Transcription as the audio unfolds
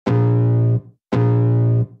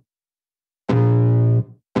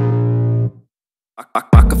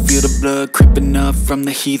feel the blood creeping up from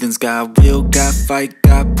the heathens. Got will, got fight,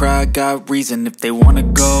 got pride, got reason. If they wanna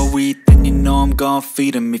go eat, then you know I'm gon'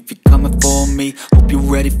 feed them. If you're coming for me, hope you're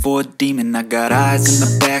ready for a demon. I got eyes in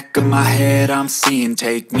the back of my head, I'm seeing.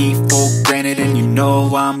 Take me for granted and you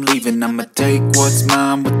know I'm leaving. I'ma take what's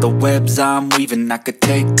mine with the webs I'm weaving. I could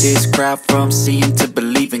take this crowd from seeing to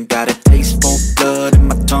believing. Got a taste for blood and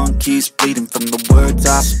my tongue keeps bleeding from the words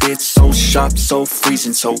I spit. So sharp, so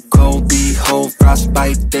freezing, so cold. Behold,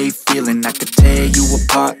 frostbite they feeling. I could tear you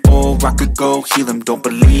apart or I could go heal them. Don't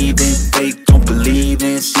believe in fate, don't believe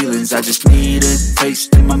in ceilings. I just need a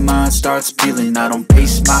taste and my mind starts peeling. I don't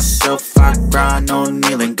pace myself, I grind on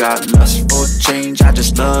kneeling. Got lust for change, I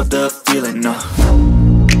just love the feeling.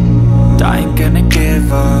 I ain't gonna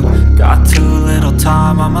give up. Got too little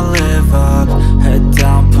time, I'ma live up. Head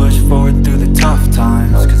down, push forward through the tough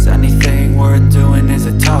times. Cause anything worth doing is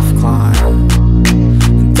a tough climb.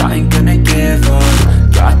 And I ain't gonna give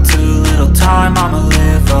up. Got too little time, I'ma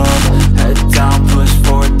live up. Head down, push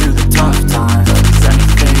forward through the tough times. Cause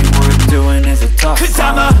anything worth doing is a tough climb. Cause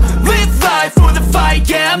I'ma live life for the fight,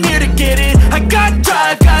 yeah, I'm here to get it. I got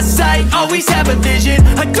drive, got sight, always have a vision.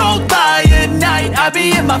 I don't lie at night, I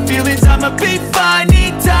be in my feelings. I'ma be fine,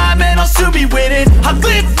 need time and I'll soon be winning. I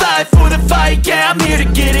live life for the fight, yeah, I'm here to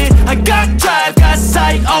get it. I got drive, got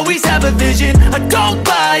sight, always have a vision. I don't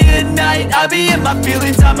lie at night, I be in my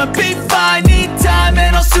feelings. I'ma be fine, need time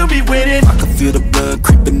and I'll soon be winning. I can feel the blood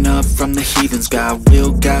creeping up from the heathens. Got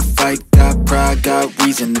will, got fight, got pride, got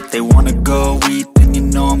reason. If they wanna go eat, then you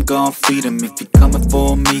know I'm gon' feed them. If you're coming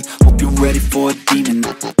for me, hope you're ready for a demon.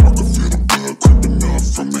 I can feel the blood creeping up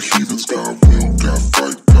from the heathens. Got will,